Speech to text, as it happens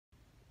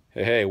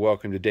Hey,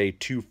 welcome to day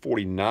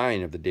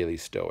 249 of the Daily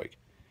Stoic.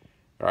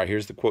 All right,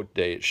 here's the quote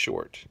today. It's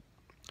short.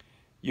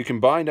 You can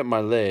bind up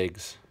my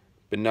legs,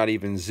 but not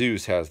even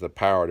Zeus has the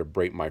power to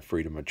break my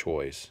freedom of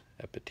choice.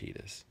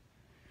 Epictetus.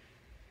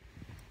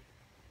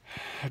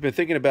 I've been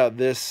thinking about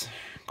this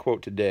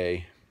quote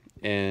today,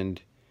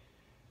 and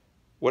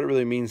what it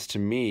really means to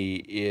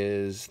me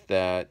is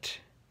that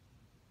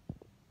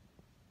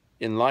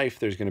in life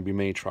there's going to be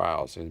many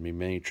trials, there's going to be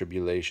many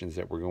tribulations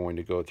that we're going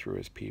to go through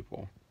as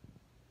people.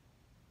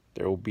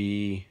 There will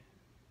be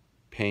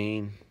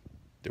pain,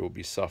 there will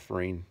be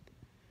suffering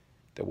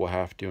that we'll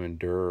have to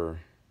endure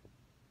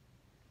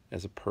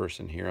as a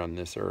person here on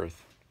this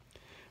earth.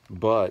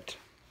 But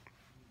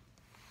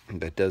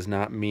that does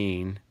not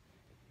mean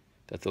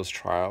that those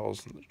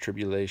trials,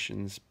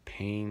 tribulations,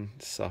 pain,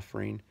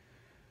 suffering,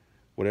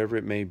 whatever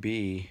it may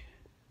be,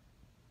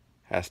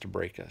 has to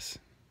break us.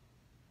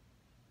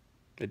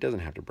 It doesn't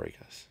have to break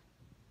us.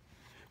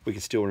 We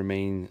can still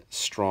remain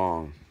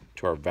strong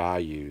to our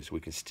values.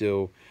 We can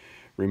still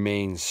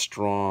remain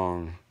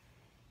strong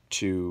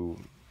to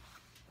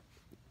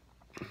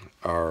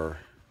our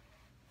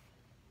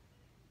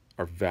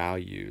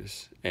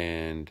values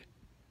and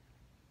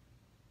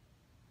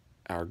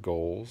our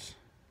goals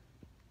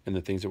and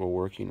the things that we're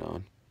working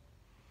on.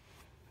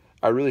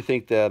 I really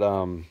think that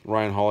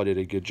Ryan Holiday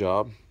did a good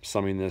job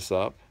summing this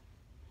up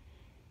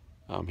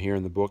here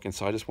in the book, and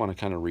so I just want to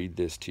kind of read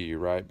this to you,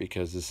 right?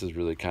 Because this is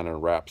really kind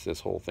of wraps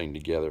this whole thing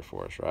together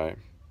for us, right?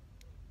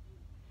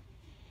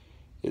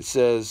 It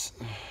says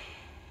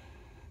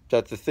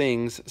that the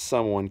things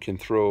someone can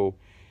throw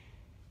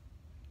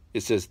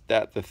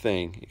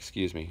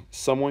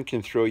someone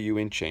can throw you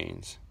in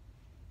chains,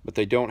 but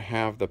they don't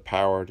have the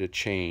power to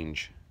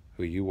change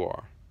who you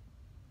are.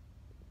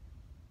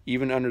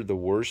 Even under the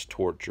worst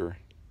torture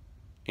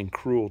and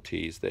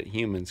cruelties that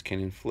humans can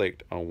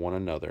inflict on one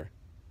another,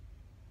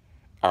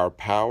 our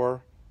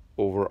power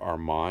over our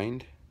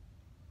mind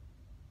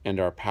and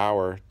our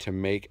power to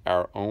make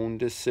our own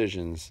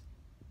decisions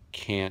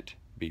can't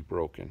be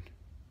broken,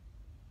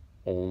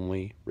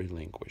 only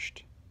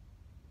relinquished.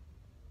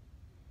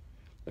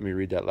 Let me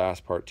read that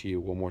last part to you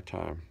one more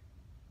time.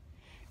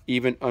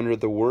 Even under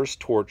the worst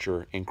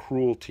torture and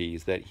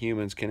cruelties that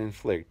humans can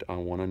inflict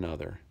on one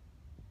another,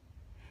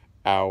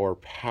 our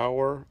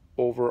power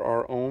over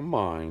our own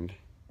mind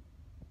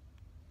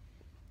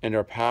and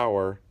our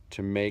power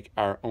to make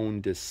our own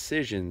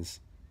decisions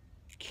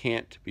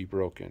can't be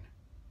broken.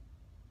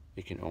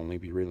 It can only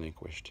be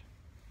relinquished.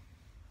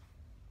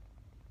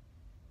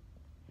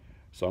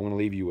 So I'm going to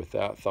leave you with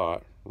that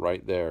thought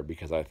right there,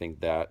 because I think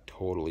that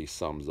totally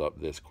sums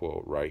up this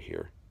quote right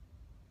here.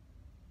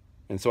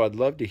 And so I'd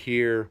love to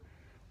hear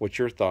what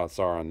your thoughts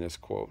are on this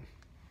quote.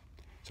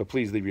 So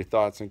please leave your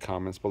thoughts and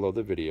comments below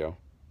the video.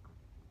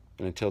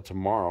 And until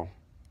tomorrow,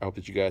 I hope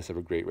that you guys have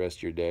a great rest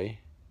of your day.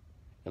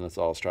 And let's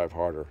all strive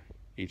harder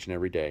each and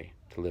every day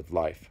to live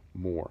life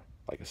more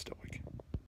like a Stoic.